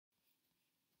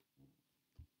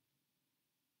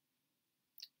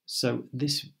So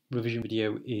this revision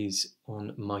video is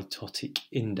on mitotic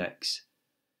index.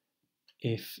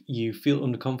 If you feel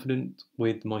underconfident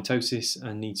with mitosis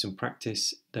and need some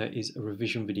practice, there is a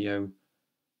revision video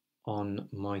on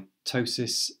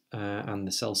mitosis and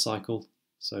the cell cycle,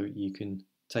 so you can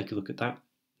take a look at that,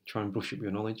 try and brush up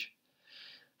your knowledge.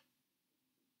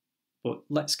 But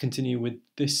let's continue with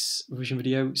this revision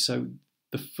video. So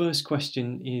the first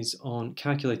question is on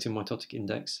calculating mitotic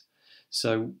index.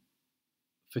 So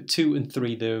for 2 and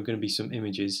 3, there are going to be some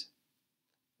images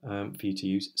for you to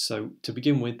use. So to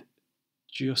begin with,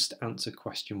 just answer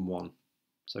question 1.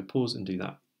 So pause and do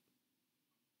that.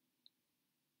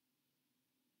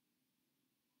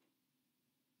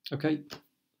 Okay,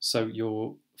 so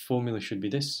your formula should be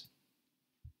this.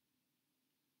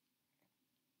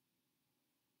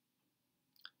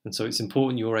 And so it's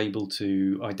important you're able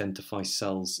to identify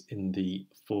cells in the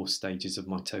 4 stages of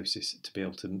mitosis to be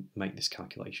able to make this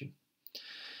calculation.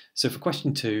 So for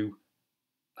question 2,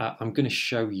 I'm going to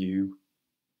show you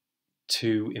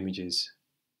 2 images.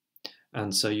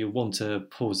 And so you'll want to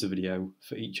pause the video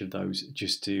for each of those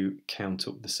just to count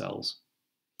up the cells.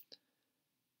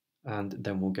 And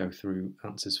then we'll go through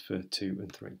answers for 2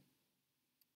 and 3.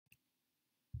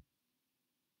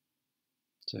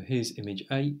 So here's image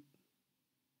A.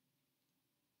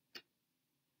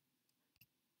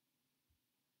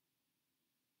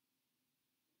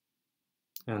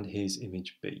 And here's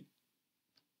image B.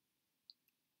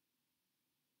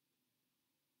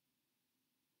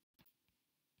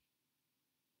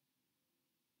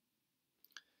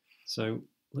 So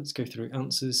let's go through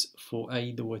answers. For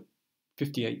A, there were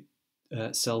 58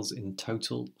 cells in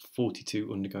total,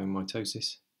 42 undergoing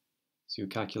mitosis. So your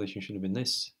calculation should have been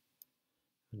this,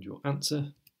 and your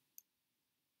answer.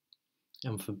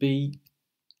 And for B,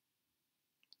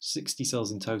 60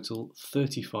 cells in total,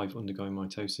 35 undergoing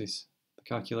mitosis. The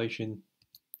calculation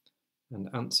and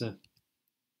answer.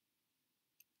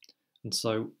 And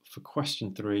so for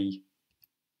question 3,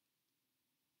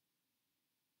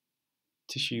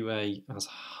 tissue A has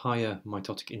higher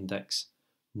mitotic index,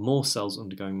 more cells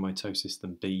undergoing mitosis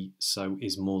than B, so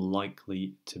is more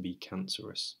likely to be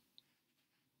cancerous.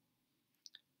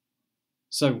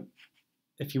 So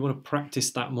if you want to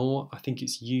practice that more, I think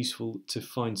it's useful to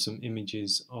find some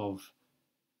images of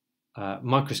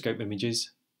microscope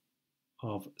images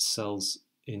of cells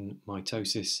in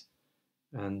mitosis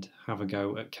and have a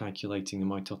go at calculating the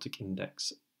mitotic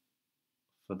index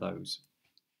for those.